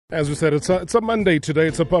As we said, it's a Monday today.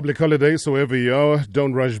 It's a public holiday, so wherever you are,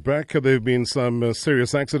 don't rush back. There have been some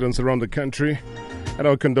serious accidents around the country. And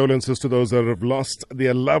our condolences to those that have lost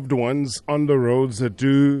their loved ones on the roads.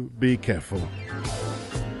 Do be careful.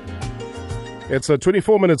 It's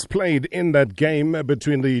 24 minutes played in that game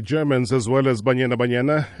between the Germans as well as Banyana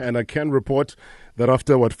Banyana. And I can report that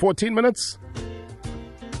after, 14 minutes?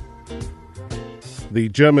 The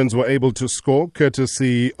Germans were able to score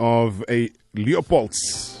courtesy of a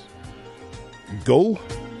Leopold's goal.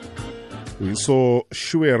 We saw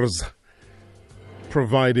Schwers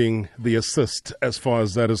providing the assist as far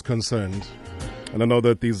as that is concerned. And I know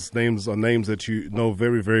that these names are names that you know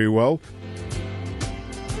very, very well.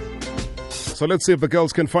 So let's see if the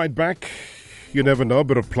girls can fight back. You never know, a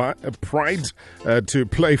bit of pride to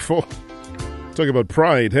play for. Talking about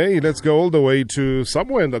pride, hey, let's go all the way to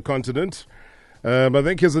somewhere in the continent. I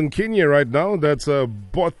think he's in Kenya right now. That's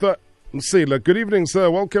Botha Blaweh. Good evening, sir.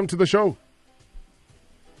 Welcome to the show.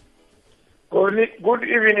 Good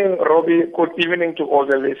evening, Robbie. Good evening to all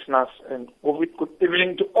the listeners, and good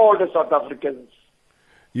evening to all the South Africans.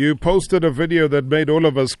 You posted a video that made all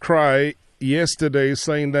of us cry yesterday,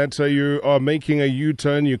 saying that you are making a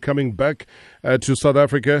U-turn. You're coming back to South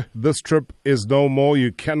Africa. This trip is no more.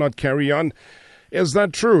 You cannot carry on. Is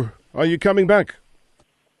that true? Are you coming back?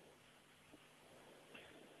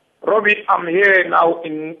 Robbie, I'm here now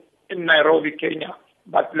in Nairobi, Kenya.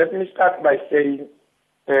 But let me start by saying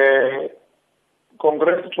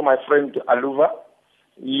congrats to my friend Aluva.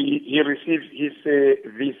 He received his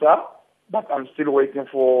visa, but I'm still waiting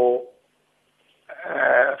for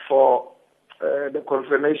the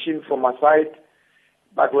confirmation from my side.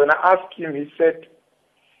 But when I asked him, he said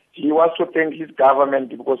he wants to thank his government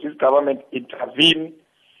because his government intervened,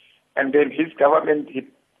 and then his government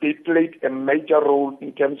they played a major role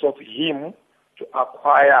in terms of him to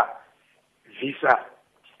acquire visa.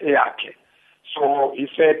 So he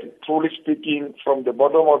said, truly speaking, from the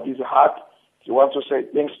bottom of his heart, he wants to say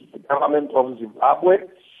thanks to the government of Zimbabwe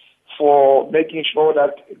for making sure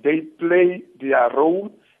that they play their role.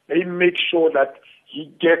 They make sure that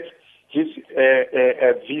he gets his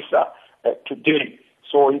visa today.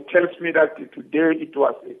 So he tells me that today it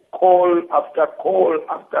was a call after call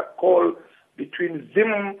after call between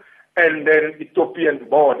Zim and then Ethiopian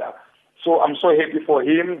border. So I'm so happy for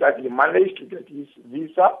him that he managed to get his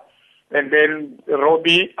visa. And then,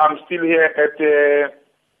 Robbie, I'm still here at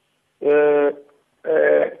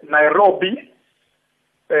Nairobi,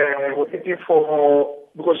 waiting for,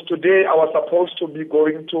 because today I was supposed to be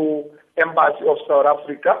going to Embassy of South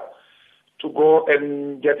Africa to go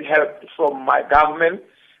and get help from my government.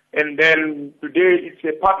 And then today it's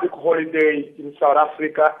a public holiday in South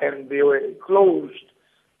Africa and they were closed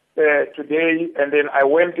today. And then I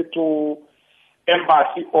went to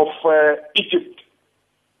Embassy of Egypt.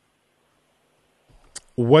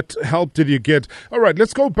 What help did you get? All right,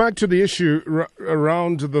 let's go back to the issue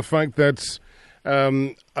around the fact that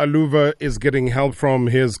Aluva is getting help from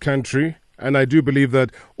his country. And I do believe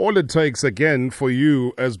that all it takes, again, for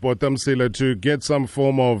you as Botha Blaweh to get some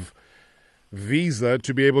form of visa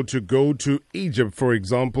to be able to go to Egypt, for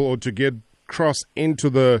example, or to get cross into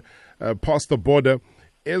the past the border,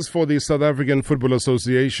 is for the South African Football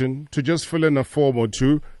Association to just fill in a form or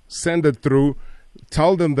two, send it through,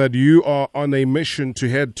 tell them that you are on a mission to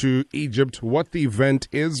head to Egypt, what the event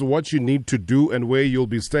is, what you need to do, and where you'll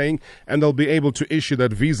be staying, and they'll be able to issue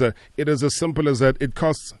that visa. It is as simple as that. It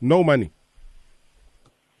costs no money.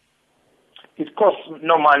 It costs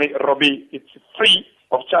no money, Robbie. It's free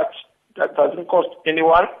of charge. That doesn't cost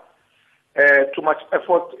anyone too much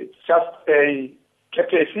effort. It's just a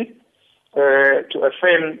courtesy to a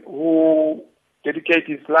friend who dedicates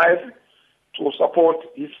his life to support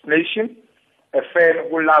his nation, a friend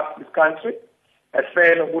who loves his country, a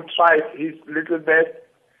friend who tries his little best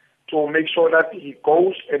to make sure that he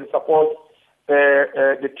goes and supports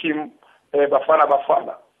the team Bafana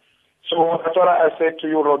Bafana. So that's what I said to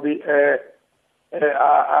you, Robbie.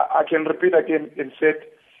 I can repeat again and said,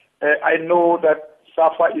 I know that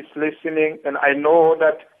SAFA is listening, and I know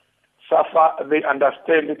that SAFA, they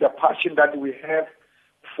understand the passion that we have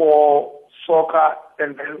for soccer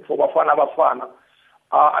and then for Bafana Bafana.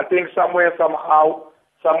 I think somewhere, somehow,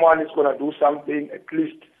 someone is going to do something, at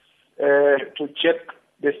least to check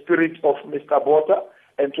the spirit of Mr. Botha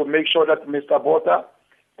and to make sure that Mr. Botha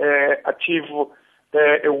achieve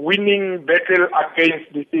a winning battle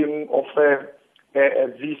against the thing of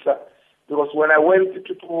visa. Because when I went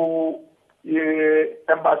to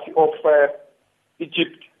Embassy of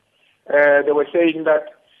Egypt, they were saying that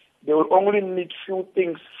they will only need few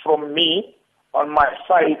things from me on my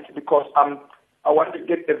side because I want to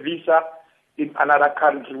get a visa in another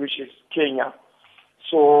country, which is Kenya.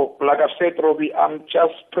 So, like I said, Robbie, I'm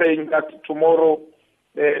just praying that tomorrow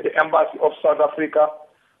the Embassy of South Africa,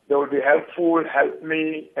 they will be helpful, help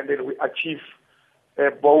me, and then we achieve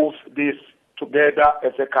both this together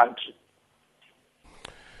as a country.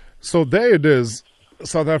 So there it is,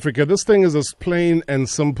 South Africa. This thing is as plain and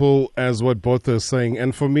simple as what Botha is saying.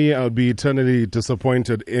 And for me, I'll be eternally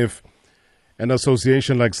disappointed if an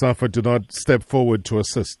association like SAFA do not step forward to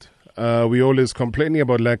assist. We always complaining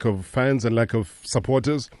about lack of fans and lack of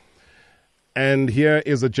supporters. And here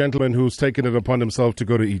is a gentleman who's taken it upon himself to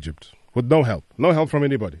go to Egypt with no help from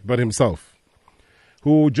anybody but himself,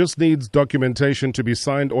 who just needs documentation to be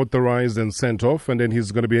signed, authorized, and sent off, and then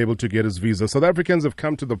he's going to be able to get his visa. South Africans have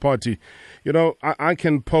come to the party. You know, I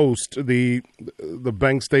can post the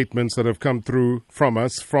bank statements that have come through from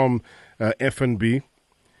us, from FNB.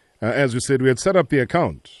 As we said, we had set up the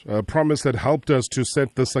account. Promise had helped us to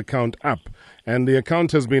set this account up. And the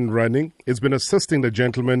account has been running. It's been assisting the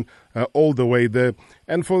gentleman all the way there.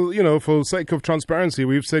 And for sake of transparency,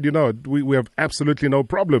 we've said, we have absolutely no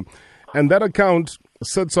problem. And that account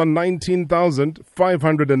sits on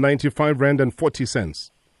 19,595 Rand and 40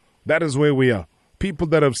 cents. That is where we are. People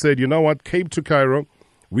that have said, you know what, Cape to Cairo,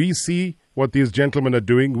 we see what these gentlemen are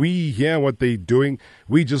doing. We hear what they're doing.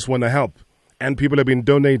 We just want to help. And people have been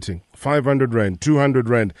donating 500 Rand, 200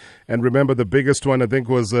 Rand. And remember, the biggest one, I think,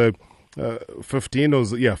 was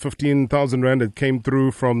 15,000 Rand that came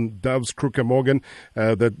through from Dove's Kruger Morgan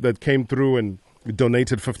that came through and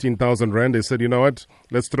donated 15,000 Rand. They said, you know what,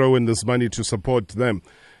 let's throw in this money to support them.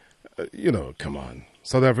 Come on.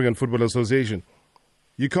 South African Football Association.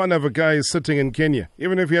 You can't have a guy sitting in Kenya.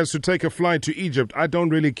 Even if he has to take a flight to Egypt, I don't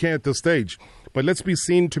really care at this stage. But let's be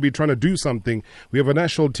seen to be trying to do something. We have a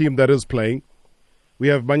national team that is playing. We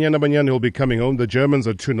have Banyana who'll be coming home. The Germans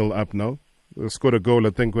are 2-0 up now. They scored a goal, I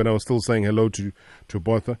think, when I was still saying hello to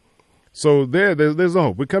Botha. So there's a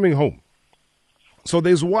hope. We're coming home. So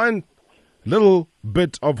there's one little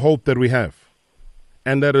bit of hope that we have,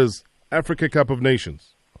 and that is Africa Cup of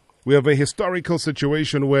Nations. We have a historical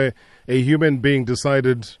situation where a human being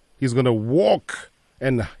decided he's going to walk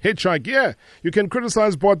and hitchhike. Yeah, you can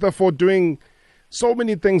criticize Botha for doing so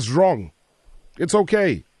many things wrong. It's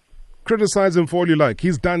okay. Criticize him for all you like.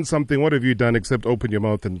 He's done something. What have you done except open your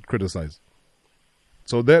mouth and criticize?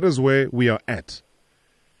 So that is where we are at.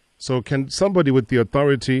 So can somebody with the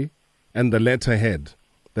authority and the letterhead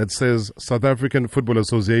that says South African Football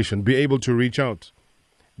Association be able to reach out,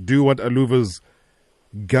 do what Aluva's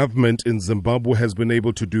government in Zimbabwe has been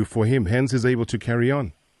able to do for him, hence he's able to carry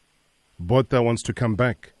on. Botha wants to come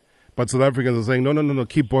back. But South Africans are saying, no,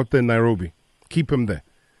 keep Botha in Nairobi. Keep him there.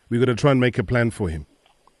 We're going to try and make a plan for him.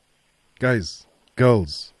 Guys,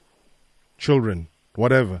 girls, children,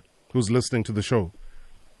 whatever, who's listening to the show,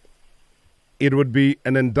 it would be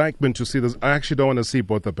an indictment to see this. I actually don't want to see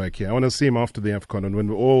Botha back here. I want to see him after the AFCON and when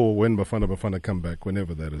Bafana come back,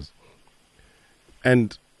 whenever that is.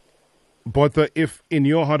 And Botha, if in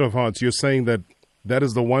your heart of hearts you're saying that that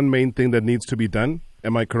is the one main thing that needs to be done,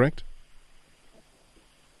 am I correct?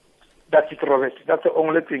 That's it, Robert. That's the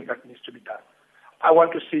only thing that needs to be done. I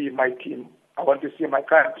want to see my team. I want to see my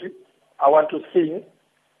country. I want to sing.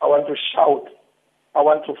 I want to shout. I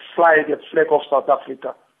want to fly the flag of South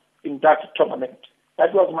Africa in that tournament.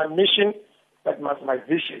 That was my mission. That was my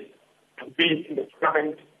vision, to be in the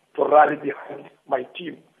tournament, to rally behind my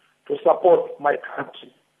team, to support my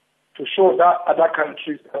country, to show that other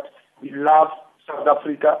countries that we love South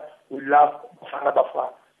Africa, we love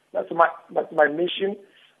Bafana. That's my mission.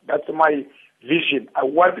 That's my vision. I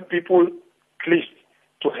want the people, please,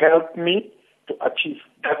 to help me to achieve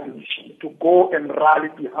that mission, to go and rally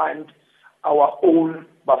behind our own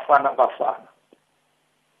Bafana.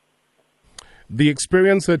 The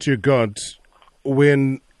experience that you got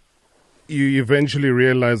when you eventually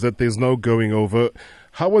realized that there's no going over,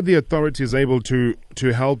 how were the authorities able to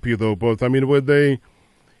help you, though, both? I mean, were they,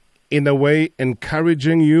 in a way,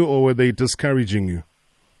 encouraging you, or were they discouraging you?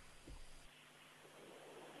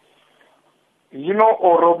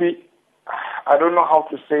 Robbie, I don't know how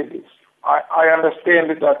to say this. I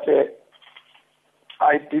understand that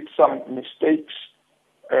I did some mistakes,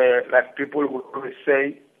 like people would always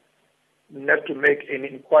say, not to make any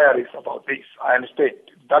inquiries about this. I understand.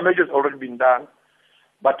 Damage has already been done,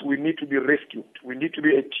 but we need to be rescued. We need to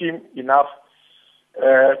be a team enough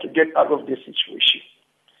to get out of this situation.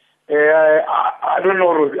 I don't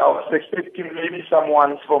know, Robbie. I was expecting maybe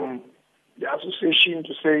someone from the association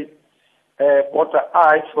to say, what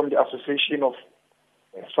I, from the association of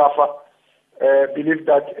SAFA, believe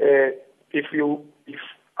that if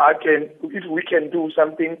we can do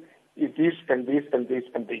something, is this and this and this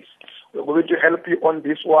and this. We're going to help you on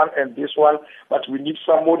this one and this one, but we need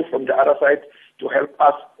somebody from the other side to help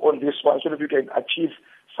us on this one so that we can achieve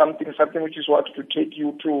something which is what to take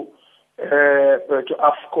you to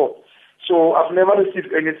AFCON. So I've never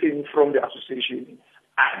received anything from the association.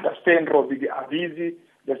 I understand, Robbie, they are busy.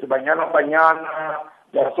 There's a banyana,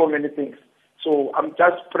 there are so many things. So I'm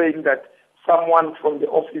just praying that someone from the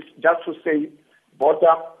office just to say, Botha,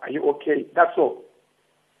 are you okay? That's all.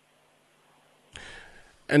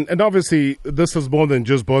 And obviously, this is more than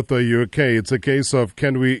just Botha, are you okay? It's a case of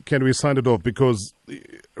can we sign it off? Because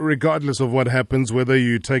regardless of what happens, whether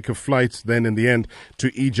you take a flight then in the end to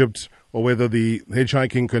Egypt or whether the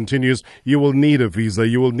hitchhiking continues, you will need a visa.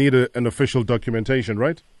 You will need an official documentation,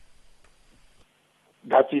 right?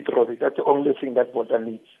 That's it, Robbie. That's the only thing that Botha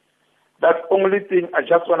needs. That's the only thing I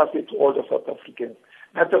just want to say to all the South Africans.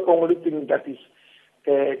 That's the only thing that is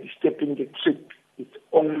disturbing the trip. It's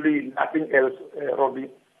only nothing else, Robbie.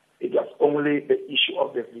 It is only the issue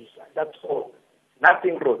of the visa. That's all.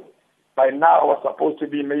 Nothing wrong. By now, I was supposed to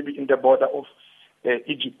be maybe in the border of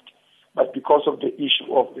Egypt, but because of the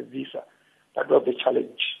issue of the visa, that was the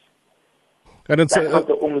challenge. And it's not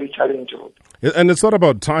the only challenge, Robbie. And it's not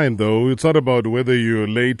about time, though. It's not about whether you're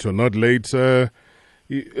late or not late.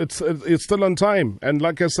 It's still on time. And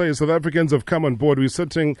like I say, South Africans have come on board. We're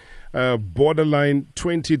sitting borderline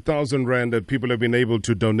 20,000 rand that people have been able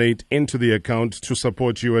to donate into the account to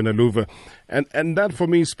support you and Aluva. And that for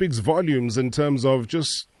me speaks volumes in terms of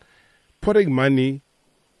just putting money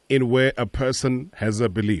in where a person has a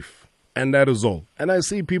belief. And that is all. And I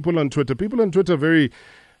see people on Twitter very,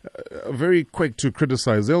 very quick to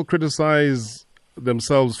criticize. They'll criticize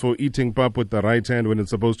themselves for eating pap with the right hand when it's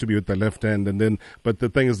supposed to be with the left hand, but the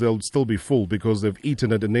thing is they'll still be full because they've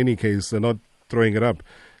eaten it in any case. They're not throwing it up,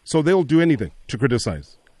 so they'll do anything to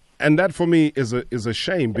criticize, and that for me is a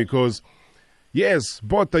shame because yes,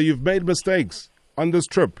 Botha, you've made mistakes on this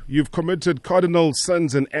trip. You've committed cardinal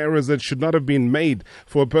sins and errors that should not have been made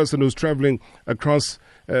for a person who's traveling across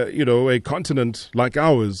a continent like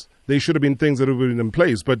ours. They should have been things that have been in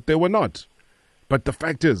place, but they were not. But the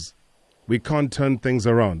fact is, we can't turn things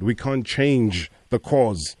around. We can't change the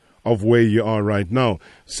cause of where you are right now.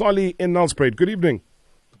 Solly in Nelspruit, good evening.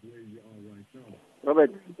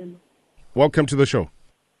 Robert. Welcome to the show.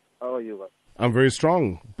 How are you, man? I'm very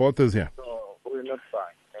strong. Botha's here. No, we're not fine.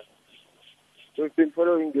 We've been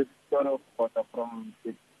following this sort of Botha from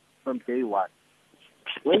day one.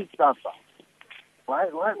 Where's Safa? Why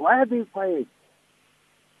are they quiet?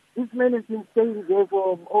 This man has been staying there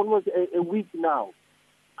for almost a week now.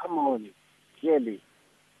 Come on, really.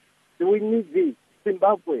 So we need this.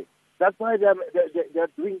 Zimbabwe. That's why they're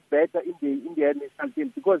doing better in the national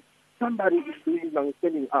team because somebody is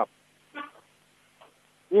standing up.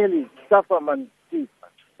 Really, suffer, man, please.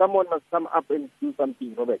 Someone must come up and do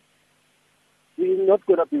something, Robert. We're not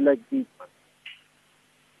going to be like this, man.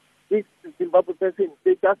 This Zimbabwe person,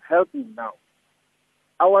 they just help him now.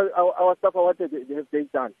 Our staff, what have they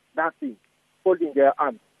done? Nothing. Holding their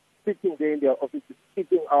arms, sitting there in their offices,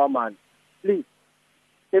 sitting our man. Please,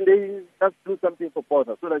 can they just do something for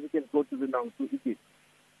Botha so that we can go to the now to eat it?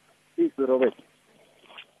 Please, Robert.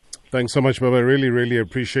 Thanks so much, Baba. I really, really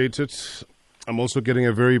appreciate it. I'm also getting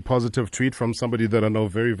a very positive tweet from somebody that I know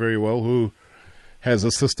very, very well who has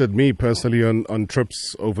assisted me personally on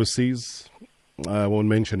trips overseas. I won't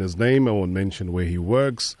mention his name. I won't mention where he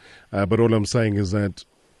works. But all I'm saying is that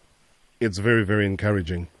it's very, very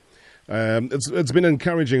encouraging. It's been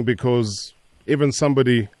encouraging because even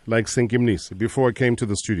somebody like Sinki Mnisi, before I came to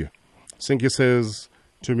the studio, Sinki says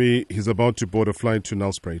to me he's about to board a flight to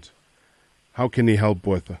Nelspruit. How can he help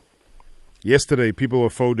Botha? Yesterday, people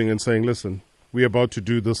were phoning and saying, listen, we're about to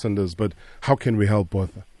do this and this, but how can we help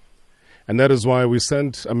Botha? And that is why we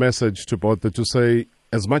sent a message to Botha to say,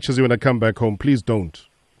 as much as you want to come back home, please don't.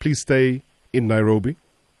 Please stay in Nairobi.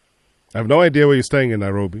 I have no idea where you're staying in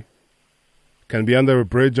Nairobi. Can be under a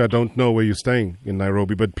bridge. I don't know where you're staying in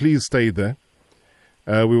Nairobi, but please stay there.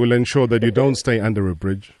 We will ensure that you don't stay under a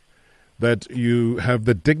bridge, that you have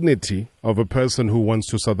the dignity of a person who wants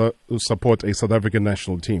to support a South African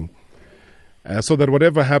national team. So that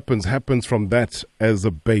whatever happens from that as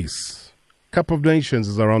a base. Cup of Nations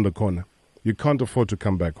is around the corner. You can't afford to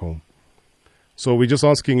come back home. So we're just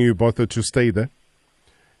asking you, Botha, to stay there.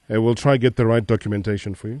 We'll try to get the right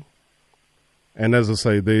documentation for you. And as I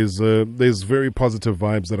say, there's very positive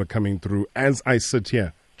vibes that are coming through as I sit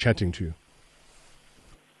here chatting to you.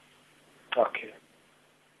 Okay.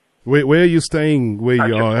 Where are you staying? Where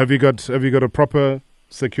you are? Have you got a proper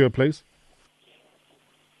secure place?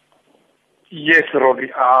 Yes,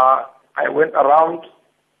 Robbie. I went around,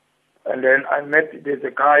 and then I met. There's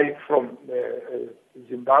a guy from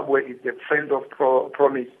Zimbabwe is the friend of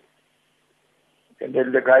promise. And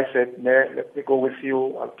then the guy said, nah, let me go with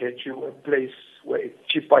you. I'll get you a place where it's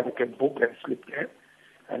cheaper. You can book and sleep there.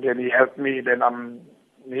 And then he helped me. Then I'm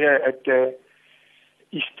here at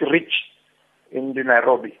East Ridge in the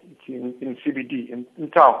Nairobi. It's in CBD,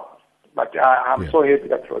 in town. But I'm so happy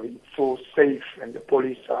that it's so safe and the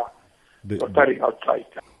police are loitering outside.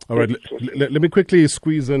 All right, let me quickly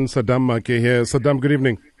squeeze in Saddam Make here. Saddam, good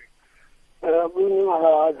evening. Good evening,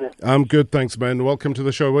 Marawa. I'm good, thanks, man. Welcome to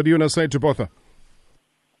the show. What do you want to say to Botha?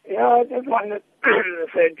 Yeah, I just wanted to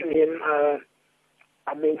say to him,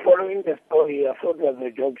 I've been following the story. I thought it was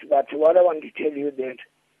a joke, but what I want to tell you that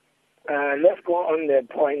let's go on the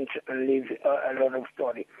point and leave a lot of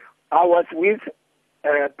story. I was with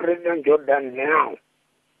President Jordan now.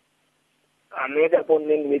 I made an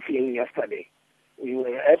appointment with him yesterday. We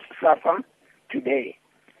were at SAFA today.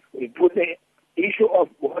 We put the issue of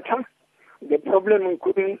water. The problem, we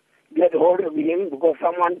couldn't get hold of him because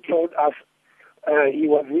someone told us he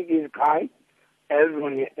was with his car.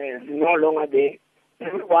 Everyone is no longer there.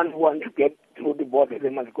 Everyone who wants to get through the border, they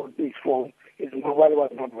must go to his phone. His mobile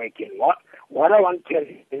was not working. What I want to tell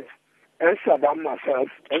you is, as Saddam myself,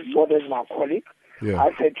 as well as my colleague,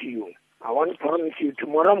 I said to you, I want to promise you,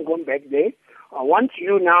 tomorrow I'm going back there. I want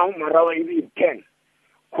you now, Marawa, if you can,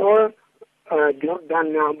 call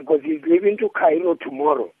Jordan now because he's leaving to Cairo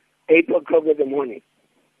tomorrow, 8 o'clock in the morning.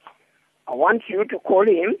 I want you to call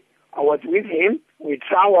him. I was with him. We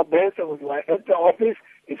tried our best. We were at the office.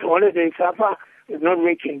 It's holiday supper. It's not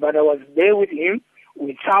working, but I was there with him.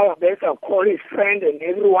 We tried our best. I called his friend and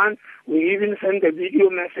everyone. We even sent a video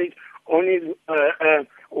message on his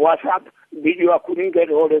WhatsApp video. I couldn't get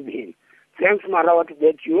hold of him. Thanks, Marawa, to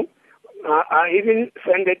get you. I even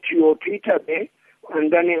sent it to your Twitter there.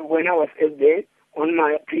 And then when I was there on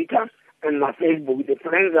my Twitter and my Facebook, the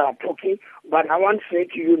friends are talking. But I want to say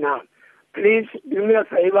to you now, please do me a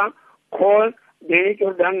favor, call Danny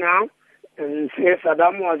Jordan now and say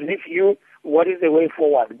Saddam was with you. What is the way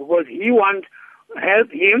forward? Because he wants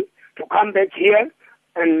help him to come back here,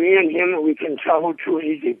 and me and him, we can travel to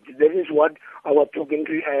Egypt. That is what I was talking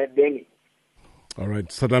to Danny. All right,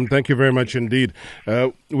 Saddam, thank you very much indeed.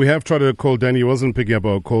 We have tried to call Danny. He wasn't picking up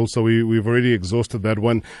our call, so we've already exhausted that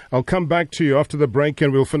one. I'll come back to you after the break,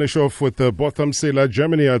 and we'll finish off with Botha Blaweh.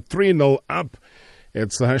 Germany are 3-0 up.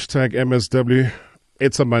 It's the hashtag MSW.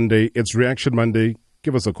 It's a Monday. It's Reaction Monday.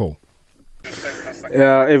 Give us a call.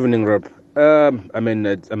 Evening, Rob.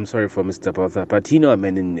 I'm sorry for Mr. Botha, but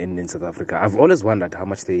in South Africa, I've always wondered how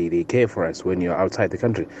much they care for us when you're outside the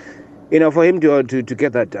country. For him to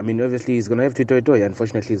get that, obviously he's going to have to toy.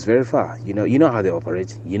 Unfortunately, it's very far. You know how they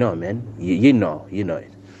operate. Man. You know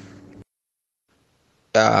it.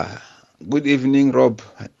 Good evening, Rob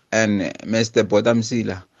and Mr. Botha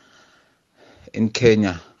Blaweh in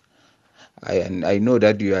Kenya. I know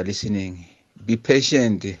that you are listening. Be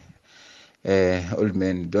patient, old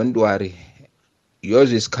man. Don't worry.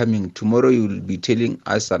 Yours is coming. Tomorrow you will be telling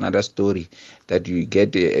us another story that you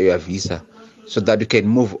get your visa, so that you can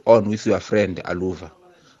move on with your friend Aluva.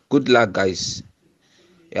 Good luck, guys.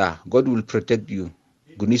 Yeah, God will protect you.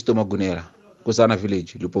 Gunisto Magunera, Kusana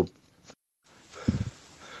Village, Lupo.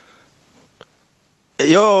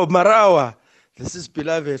 Yo, Marawa, this is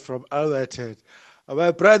Beloved from Alberton.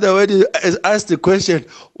 My brother, when he asked the question,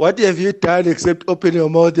 what have you done except open your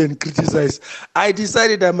mouth and criticize? I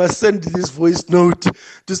decided I must send this voice note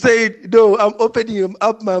to say, no, I'm opening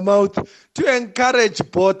up my mouth to encourage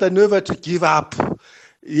Botha never to give up.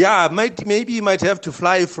 Yeah, maybe he might have to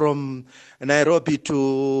fly from Nairobi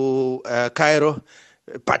to Cairo,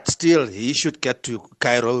 but still he should get to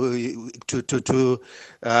Cairo to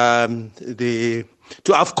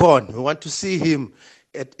AFCON. We want to see him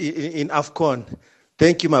in AFCON.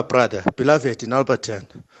 Thank you, my brother. Beloved in Alberton.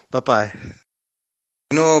 Bye-bye.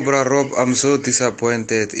 Bro Rob, I'm so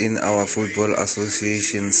disappointed in our football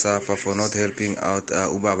association, SAFA, for not helping out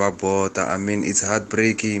Ubaba Botha. It's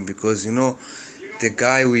heartbreaking because, the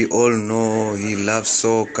guy we all know, he loves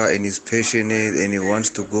soccer and is passionate and he wants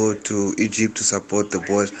to go to Egypt to support the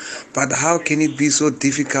boys. But how can it be so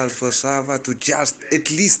difficult for SAFA to just at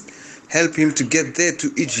least help him to get there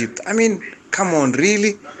to Egypt? Come on,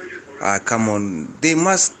 really? Come on. They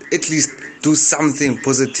must at least do something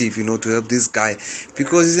positive, to help this guy,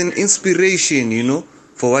 because he's an inspiration,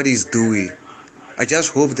 for what he's doing. I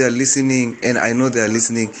just hope they're listening, and I know they're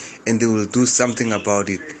listening, and they will do something about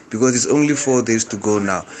it, because it's only 4 days to go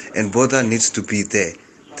now, and Botha needs to be there.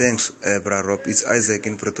 Thanks, Bra Rob. It's Isaac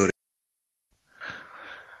in Pretoria.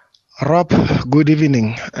 Rob, good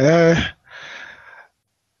evening.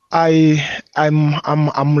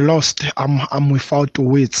 I'm lost. I'm without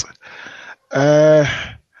words.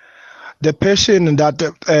 The passion that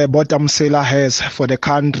Botha Msela has for the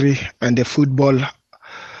country and the football,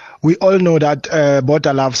 we all know that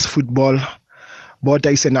Botha loves football. Botha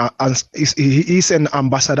is an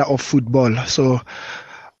ambassador of football. So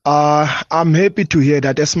I'm happy to hear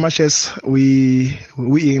that as much as we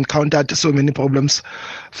encountered so many problems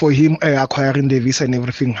for him acquiring the visa and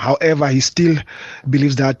everything, however, he still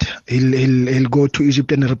believes that he'll go to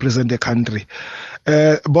Egypt and represent the country.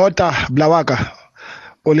 Botha Blaweh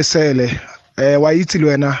Halayalo, wa itse le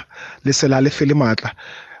wena le sela le fele matla.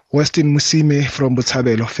 Westin Musime from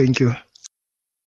Botshabelo. Thank you.